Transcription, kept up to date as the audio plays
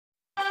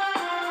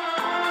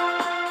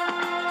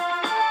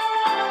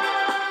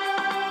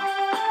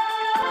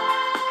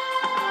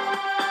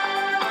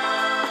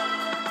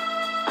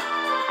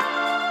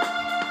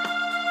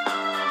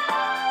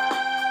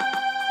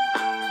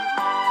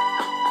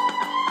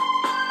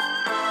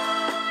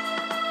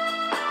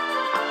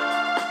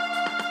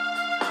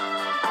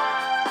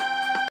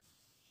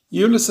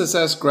Ulysses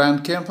S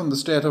Grant came from the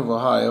state of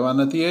Ohio, and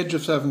at the age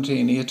of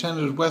 17 he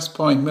attended West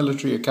Point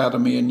Military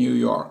Academy in New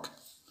York.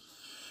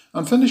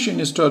 On finishing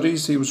his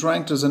studies, he was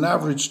ranked as an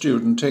average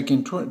student,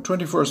 taking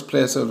 21st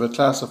place out of a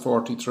class of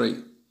 43.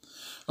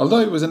 Although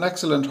he was an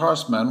excellent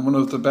horseman, one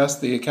of the best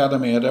the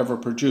Academy had ever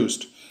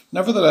produced,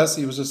 nevertheless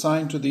he was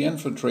assigned to the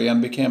infantry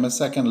and became a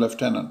second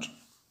lieutenant.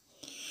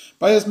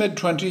 By his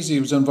mid-20s he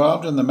was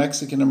involved in the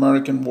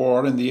Mexican-American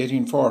War in the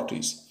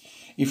 1840s.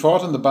 He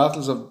fought in the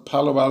battles of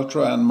Palo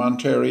Alto and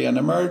Monterrey and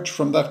emerged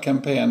from that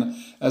campaign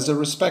as a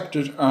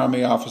respected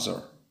army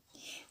officer.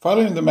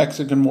 Following the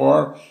Mexican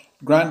War,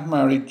 Grant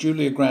married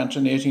Julia Dent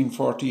in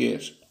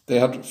 1848. They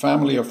had a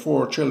family of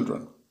 4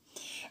 children.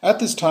 At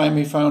this time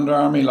he found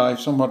army life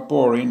somewhat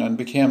boring and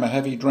became a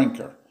heavy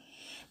drinker.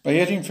 By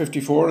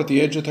 1854, at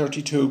the age of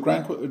 32,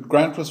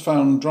 Grant was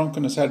found drunk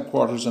in his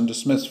headquarters and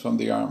dismissed from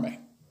the army.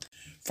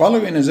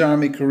 Following his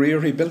army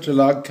career, he built a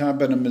log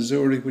cabin in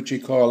Missouri which he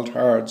called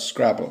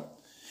Hardscrabble.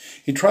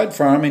 He tried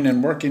farming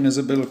and working as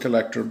a bill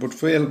collector, but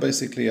failed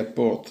basically at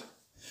both.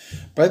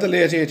 By the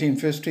late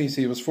 1850s,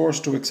 he was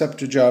forced to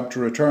accept a job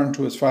to return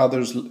to his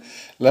father's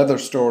leather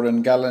store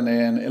in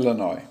Gallaudet,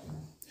 Illinois.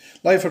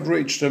 Life had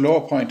reached a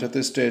low point at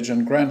this stage,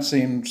 and Grant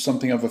seemed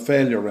something of a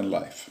failure in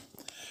life.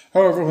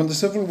 However, when the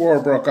Civil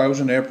War broke out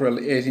in April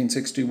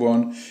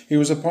 1861, he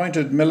was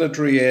appointed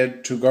military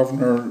aide to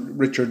Governor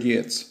Richard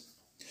Yates.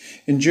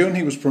 In June,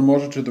 he was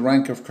promoted to the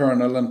rank of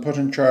colonel and put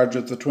in charge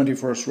of the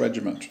 21st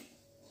Regiment.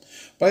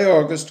 By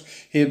August,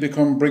 he had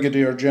become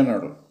brigadier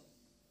general.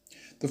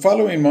 The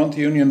following month,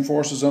 Union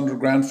forces under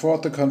Grant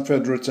fought the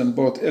Confederates in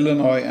both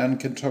Illinois and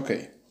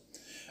Kentucky.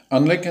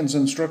 On Lincoln's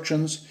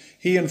instructions,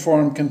 he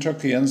informed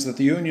Kentuckians that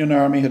the Union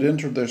Army had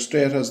entered their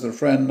state as their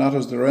friend, not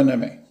as their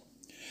enemy.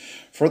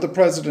 For the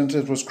President,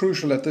 it was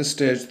crucial at this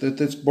stage that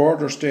this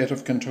border state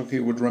of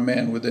Kentucky would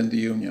remain within the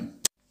Union.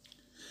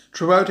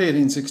 Throughout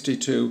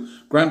 1862,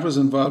 Grant was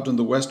involved in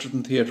the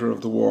Western theatre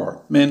of the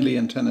war, mainly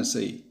in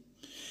Tennessee.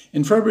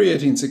 In February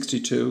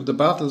 1862, the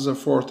battles of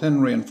Fort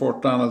Henry and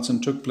Fort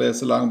Donelson took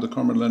place along the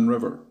Cumberland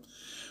River.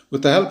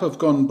 With the help of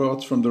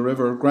gunboats from the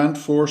river, Grant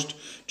forced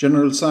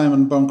General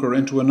Simon Bunker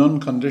into an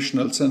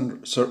unconditional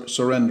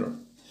surrender.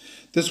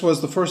 This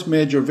was the first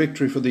major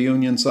victory for the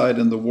Union side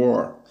in the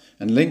war,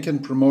 and Lincoln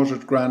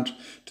promoted Grant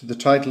to the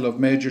title of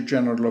Major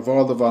General of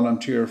all the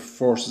volunteer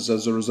forces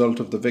as a result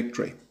of the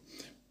victory.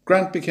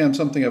 Grant became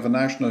something of a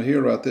national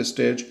hero at this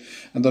stage,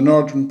 and the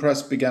northern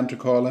press began to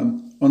call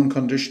him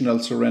Unconditional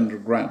Surrender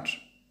Grant.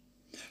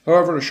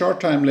 However, a short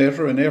time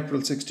later, in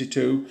April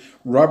 62,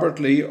 Robert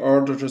Lee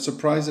ordered a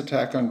surprise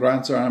attack on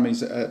Grant's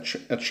armies at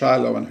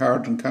Shiloh in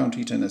Hardin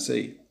County,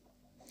 Tennessee.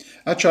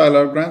 At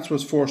Shiloh, Grant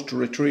was forced to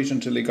retreat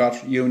until he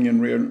got Union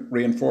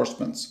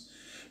reinforcements.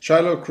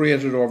 Shiloh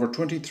created over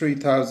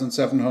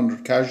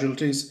 23,700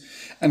 casualties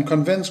and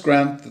convinced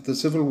Grant that the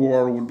Civil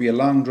War would be a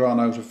long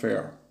drawn-out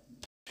affair.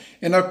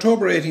 In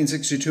October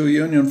 1862,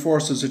 Union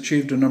forces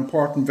achieved an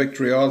important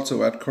victory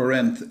also at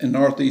Corinth in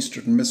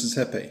northeastern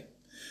Mississippi.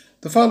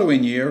 The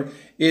following year,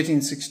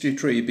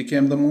 1863,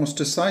 became the most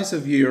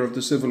decisive year of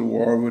the Civil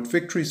War, with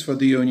victories for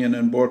the Union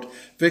in both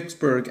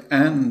Vicksburg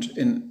and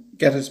in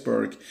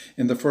Gettysburg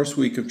in the first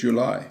week of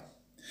July.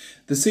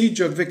 The siege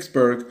of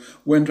Vicksburg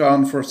went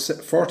on for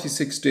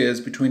 46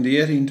 days between the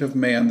 18th of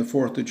May and the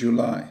 4th of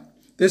July.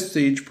 This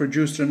siege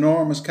produced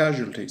enormous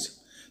casualties,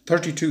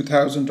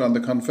 32,000 on the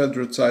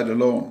Confederate side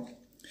alone.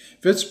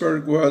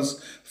 Vicksburg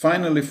was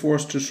finally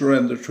forced to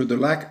surrender through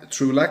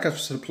lack of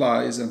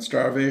supplies and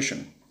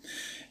starvation.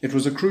 It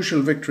was a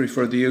crucial victory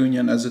for the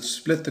Union as it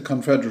split the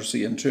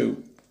Confederacy in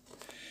two.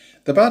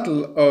 The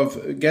Battle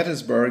of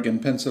Gettysburg in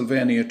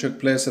Pennsylvania took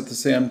place at the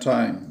same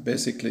time,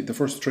 basically the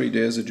first 3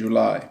 days of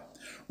July.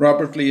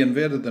 Robert Lee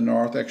invaded the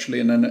North,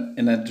 actually in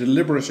a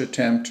deliberate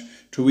attempt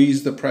to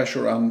ease the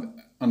pressure on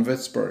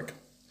Vicksburg.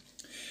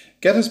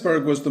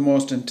 Gettysburg was the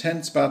most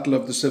intense battle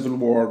of the Civil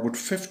War, with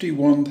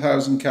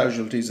 51,000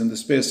 casualties in the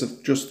space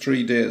of just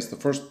 3 days, the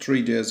first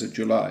 3 days of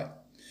July.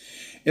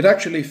 It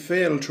actually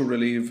failed to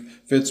relieve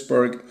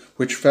Vicksburg,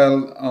 which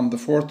fell on the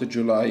 4th of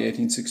July,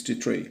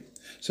 1863.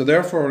 So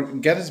therefore,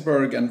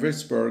 Gettysburg and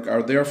Vicksburg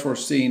are therefore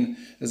seen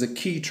as a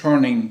key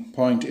turning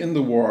point in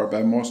the war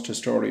by most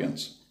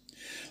historians.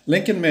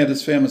 Lincoln made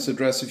his famous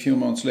address a few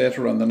months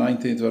later on the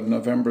 19th of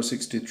November,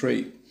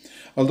 1863.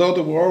 Although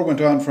the war went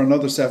on for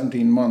another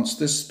 17 months,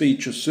 this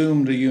speech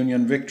assumed a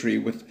Union victory,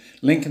 with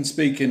Lincoln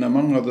speaking,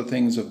 among other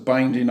things, of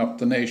binding up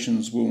the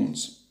nation's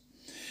wounds.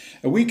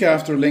 A week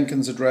after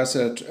Lincoln's address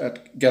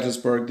at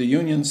Gettysburg, the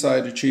Union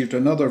side achieved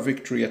another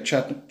victory at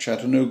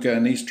Chattanooga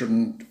in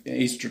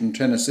eastern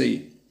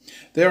Tennessee.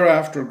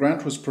 Thereafter,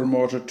 Grant was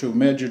promoted to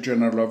Major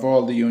General of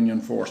all the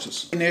Union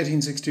forces. In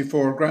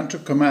 1864, Grant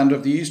took command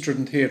of the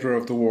eastern theatre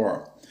of the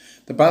war.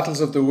 The battles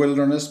of the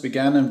Wilderness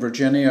began in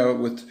Virginia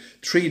with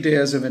 3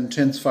 days of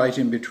intense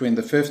fighting between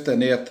the 5th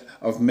and 8th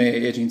of May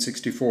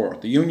 1864.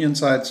 The Union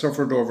side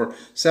suffered over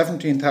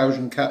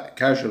 17,000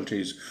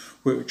 casualties,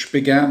 which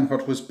began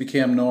what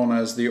became known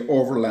as the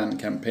Overland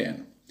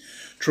Campaign.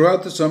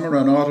 Throughout the summer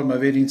and autumn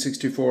of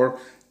 1864,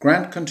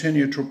 Grant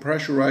continued to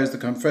pressurize the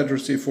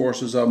Confederacy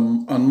forces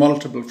on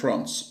multiple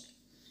fronts.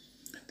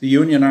 The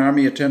Union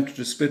Army attempted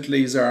to split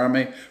Lee's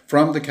army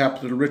from the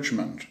capital,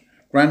 Richmond.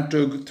 Grant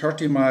dug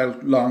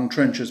 30-mile-long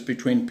trenches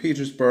between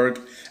Petersburg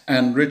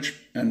and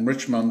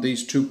Richmond,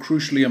 these two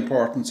crucially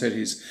important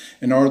cities,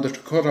 in order to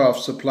cut off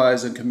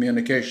supplies and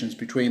communications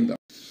between them.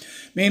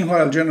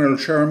 Meanwhile, General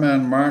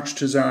Sherman marched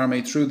his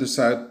army through the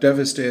South,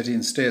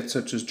 devastating states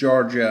such as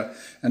Georgia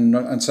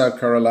and South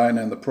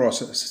Carolina in the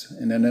process,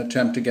 in an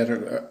attempt to get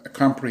a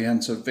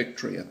comprehensive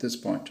victory at this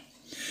point.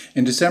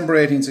 In December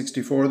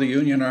 1864, the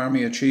Union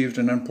Army achieved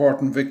an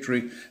important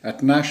victory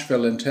at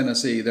Nashville in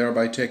Tennessee,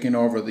 thereby taking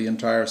over the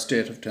entire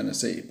state of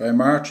Tennessee. By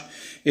March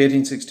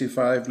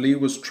 1865, Lee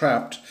was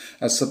trapped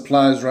as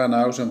supplies ran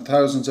out and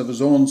thousands of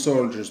his own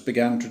soldiers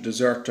began to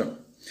desert him.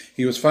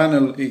 He was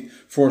finally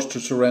forced to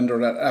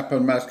surrender at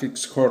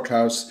Appomattox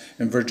Courthouse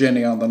in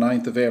Virginia on the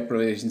 9th of April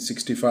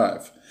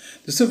 1865.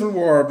 The Civil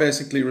War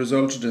basically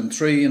resulted in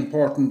three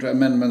important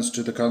amendments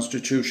to the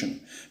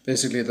Constitution,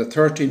 basically the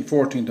 13th,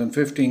 14th and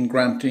 15th,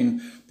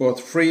 granting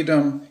both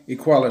freedom,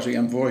 equality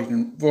and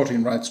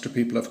voting rights to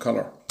people of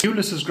colour.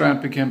 Ulysses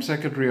Grant became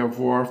Secretary of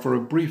War for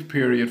a brief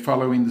period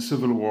following the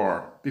Civil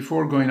War,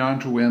 before going on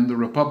to win the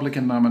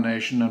Republican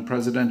nomination and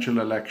presidential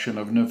election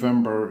of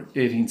November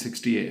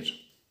 1868.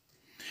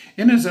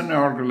 In his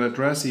inaugural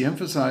address, he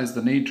emphasised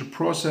the need to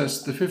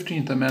process the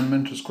 15th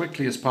Amendment as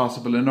quickly as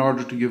possible in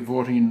order to give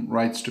voting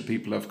rights to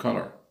people of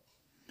colour.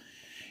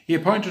 He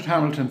appointed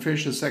Hamilton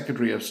Fish as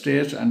Secretary of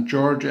State and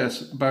George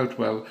S.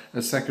 Boutwell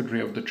as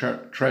Secretary of the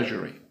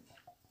Treasury.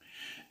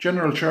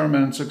 General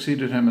Sherman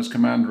succeeded him as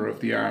Commander of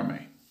the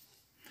Army.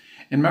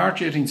 In March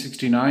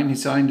 1869, he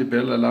signed a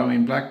bill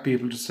allowing black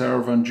people to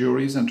serve on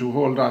juries and to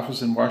hold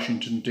office in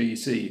Washington,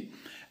 D.C.,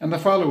 and the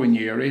following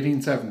year,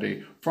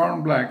 1870,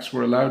 foreign blacks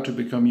were allowed to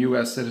become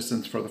U.S.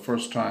 citizens for the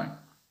first time.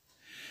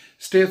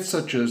 States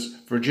such as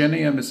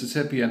Virginia,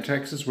 Mississippi and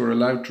Texas were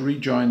allowed to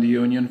rejoin the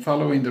Union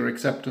following their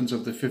acceptance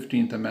of the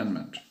 15th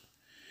Amendment.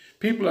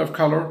 People of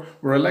colour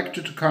were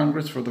elected to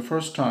Congress for the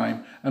first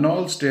time, and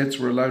all states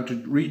were allowed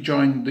to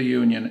rejoin the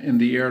Union in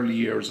the early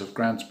years of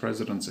Grant's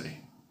presidency.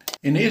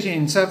 In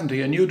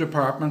 1870, a new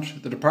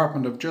department, the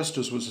Department of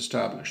Justice, was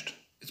established.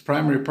 Its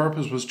primary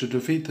purpose was to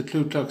defeat the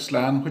Ku Klux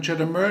Klan, which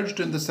had emerged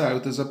in the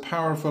South as a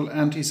powerful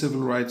anti-civil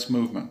rights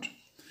movement.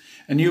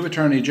 A new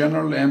Attorney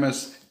General,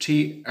 M.S.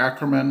 T.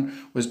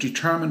 Ackerman, was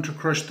determined to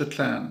crush the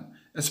Klan,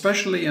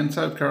 especially in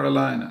South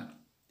Carolina.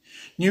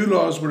 New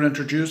laws were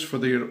introduced for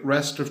the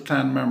arrest of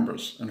Klan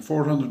members, and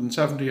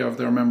 470 of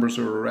their members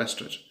were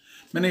arrested.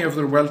 Many of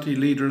their wealthy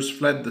leaders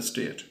fled the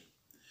state.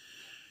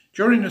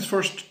 During his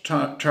first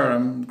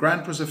term,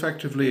 Grant was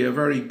effectively a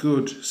very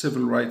good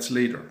civil rights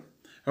leader.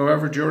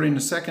 However, during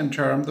his second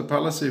term, the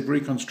policy of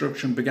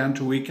Reconstruction began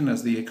to weaken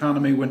as the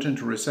economy went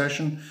into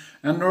recession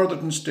and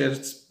northern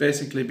states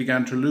basically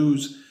began to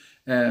lose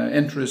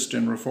interest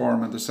in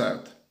reform in the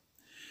South.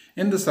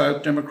 In the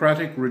South,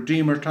 Democratic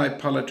Redeemer-type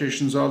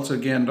politicians also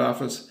gained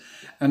office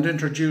and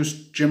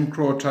introduced Jim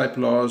Crow-type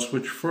laws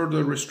which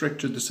further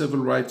restricted the civil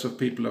rights of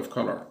people of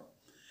colour.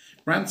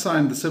 Grant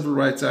signed the Civil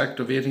Rights Act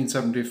of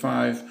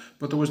 1875,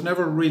 but there was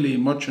never really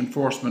much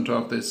enforcement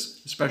of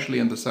this, especially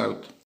in the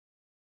South.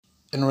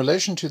 In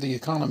relation to the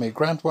economy,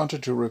 Grant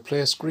wanted to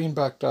replace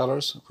greenback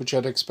dollars, which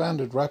had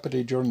expanded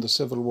rapidly during the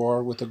Civil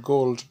War, with a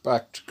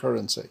gold-backed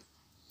currency.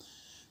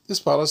 This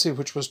policy,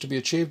 which was to be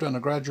achieved on a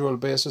gradual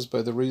basis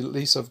by the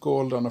release of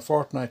gold on a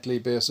fortnightly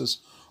basis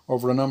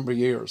over a number of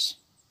years.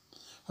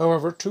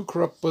 However, two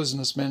corrupt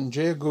businessmen,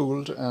 Jay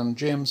Gould and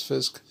James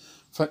Fisk,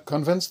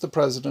 convinced the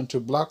president to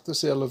block the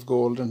sale of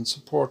gold in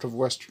support of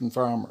Western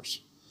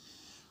farmers.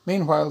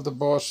 Meanwhile,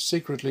 they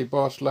secretly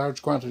bought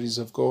large quantities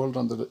of gold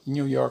on the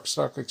New York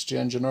Stock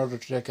Exchange in order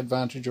to take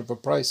advantage of a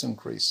price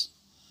increase.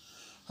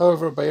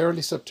 However, by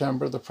early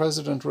September, the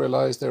president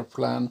realized their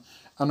plan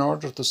and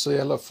ordered the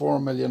sale of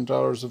 $4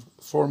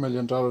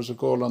 million of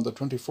gold on the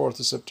 24th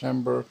of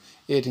September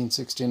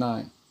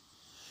 1869.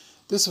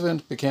 This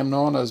event became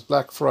known as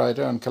Black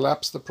Friday and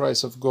collapsed the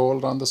price of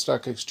gold on the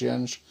stock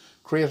exchange,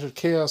 created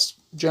chaos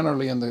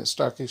generally in the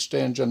stock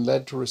exchange and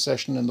led to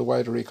recession in the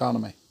wider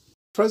economy.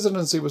 The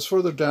presidency was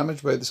further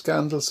damaged by the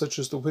scandals such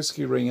as the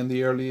whiskey ring in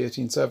the early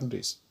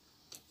 1870s.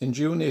 In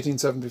June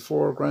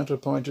 1874, Grant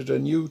appointed a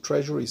new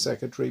Treasury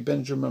Secretary,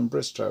 Benjamin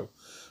Bristow,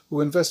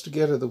 who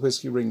investigated the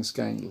whiskey ring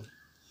scandal.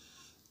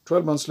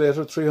 12 months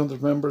later,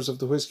 300 members of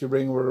the whiskey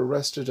ring were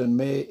arrested in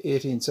May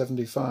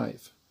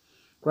 1875.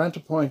 Grant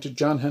appointed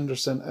John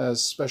Henderson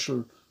as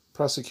special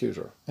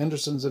prosecutor.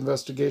 Henderson's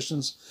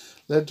investigations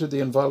led to the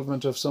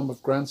involvement of some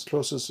of Grant's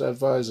closest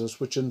advisers,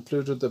 which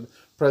included the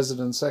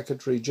President's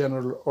Secretary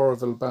General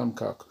Orville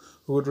Babcock,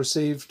 who had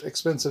received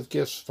expensive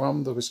gifts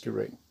from the whiskey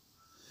ring.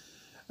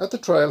 At the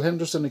trial,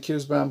 Henderson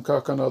accused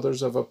Babcock and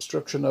others of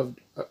obstruction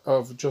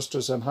of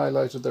justice and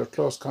highlighted their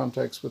close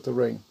contacts with the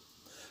ring.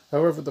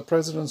 However, the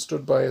President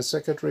stood by his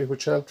secretary,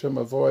 which helped him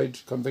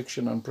avoid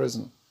conviction and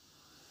prison.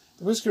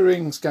 The whiskey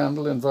ring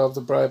scandal involved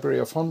the bribery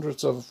of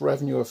hundreds of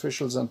revenue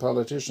officials and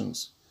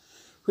politicians.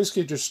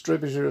 Whiskey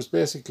distributors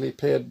basically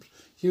paid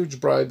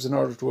huge bribes in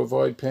order to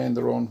avoid paying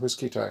their own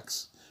whiskey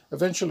tax.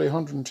 Eventually,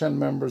 110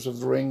 members of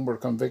the ring were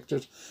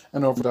convicted,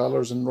 and over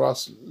 $1 in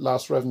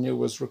lost revenue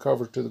was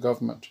recovered to the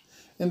government.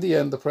 In the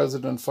end, the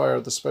president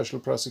fired the special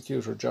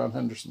prosecutor, John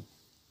Henderson.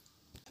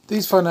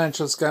 These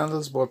financial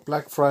scandals, both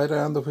Black Friday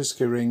and the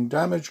whiskey ring,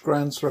 damaged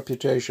Grant's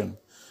reputation,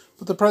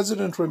 but the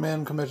president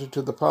remained committed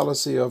to the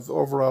policy of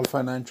overall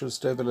financial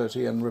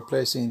stability and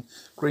replacing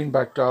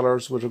greenback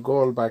dollars with a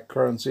gold-backed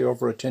currency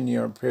over a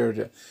 10-year period,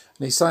 and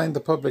he signed the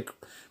Public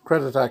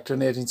Credit Act in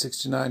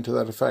 1869 to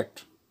that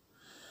effect.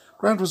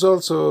 Grant was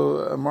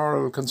also a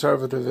moral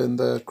conservative in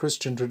the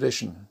Christian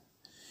tradition.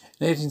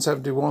 In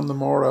 1871, the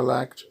Morrill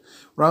Act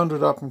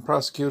rounded up and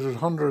prosecuted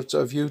hundreds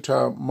of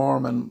Utah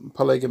Mormon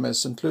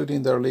polygamists,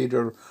 including their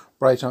leader,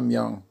 Brigham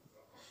Young.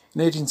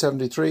 In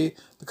 1873,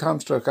 the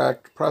Comstock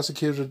Act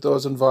prosecuted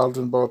those involved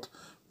in both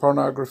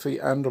pornography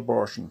and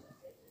abortion.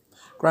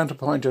 Grant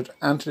appointed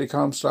Anthony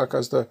Comstock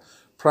as the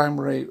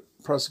primary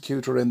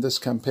prosecutor in this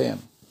campaign.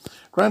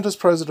 Grant as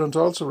president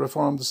also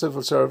reformed the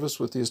civil service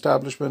with the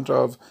establishment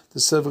of the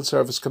Civil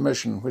Service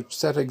Commission, which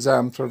set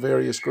exams for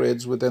various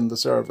grades within the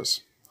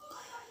service.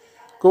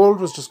 Gold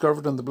was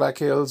discovered in the Black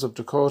Hills of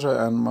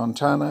Dakota and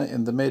Montana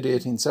in the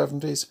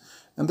mid-1870s,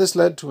 and this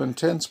led to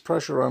intense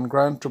pressure on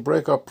Grant to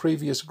break up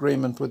previous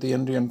agreement with the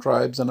Indian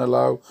tribes and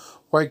allow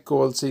white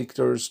gold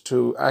seekers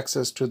to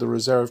access to the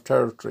reserved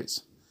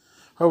territories.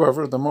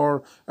 However, the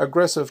more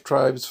aggressive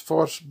tribes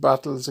fought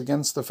battles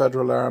against the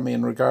Federal Army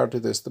in regard to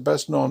this. The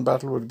best known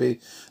battle would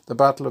be the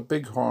Battle of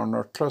Bighorn,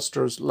 or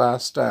Cluster's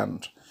Last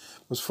Stand.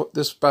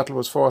 This battle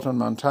was fought in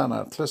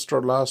Montana.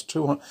 Cluster lost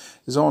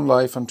his own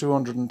life and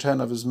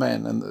 210 of his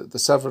men, and the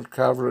 7th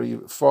Cavalry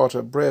fought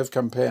a brave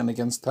campaign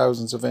against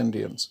thousands of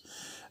Indians.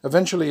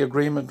 Eventually,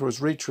 agreement was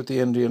reached with the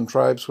Indian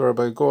tribes,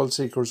 whereby gold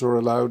seekers were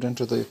allowed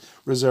into the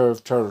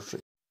reserved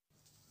territory.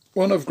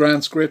 One of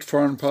Grant's great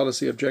foreign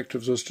policy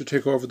objectives was to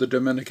take over the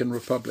Dominican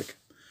Republic.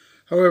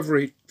 However,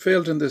 he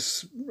failed in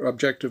this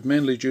objective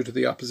mainly due to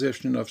the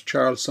opposition of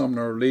Charles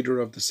Sumner, leader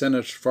of the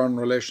Senate Foreign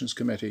Relations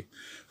Committee,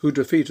 who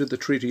defeated the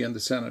treaty in the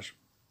Senate.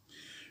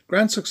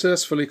 Grant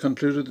successfully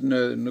concluded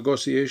the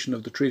negotiation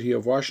of the Treaty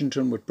of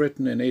Washington with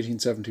Britain in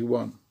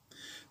 1871.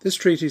 This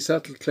treaty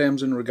settled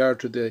claims in regard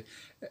to the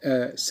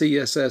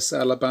CSS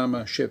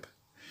Alabama ship.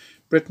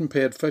 Britain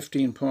paid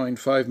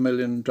 $15.5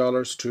 million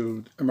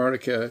to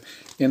America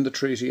in the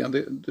treaty, and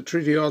the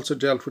treaty also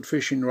dealt with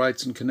fishing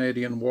rights in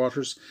Canadian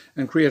waters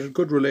and created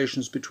good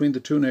relations between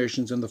the two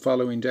nations in the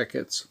following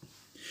decades.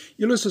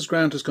 Ulysses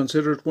Grant is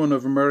considered one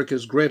of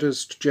America's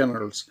greatest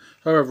generals.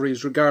 However, he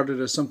is regarded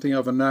as something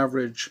of an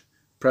average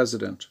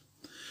president.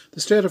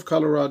 The state of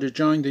Colorado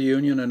joined the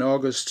Union in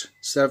August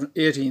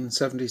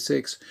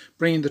 1876,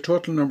 bringing the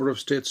total number of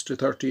states to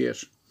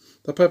 38.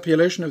 The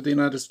population of the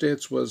United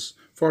States was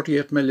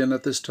 48 million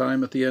at this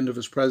time at the end of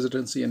his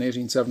presidency in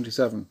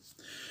 1877.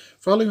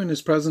 Following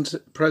his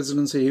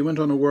presidency, he went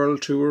on a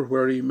world tour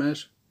where he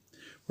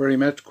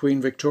met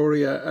Queen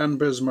Victoria and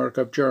Bismarck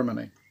of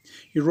Germany.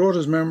 He wrote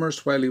his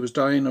memoirs while he was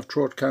dying of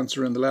throat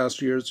cancer in the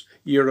last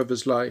year of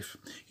his life.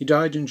 He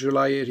died in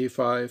July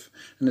 85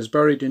 and is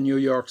buried in New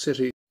York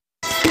City.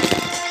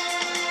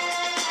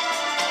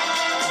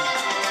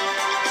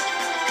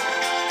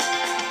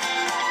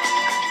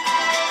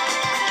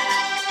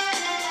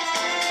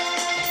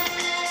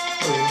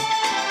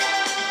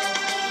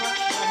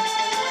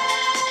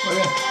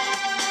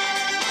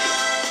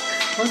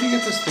 How do you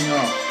get this thing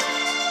off?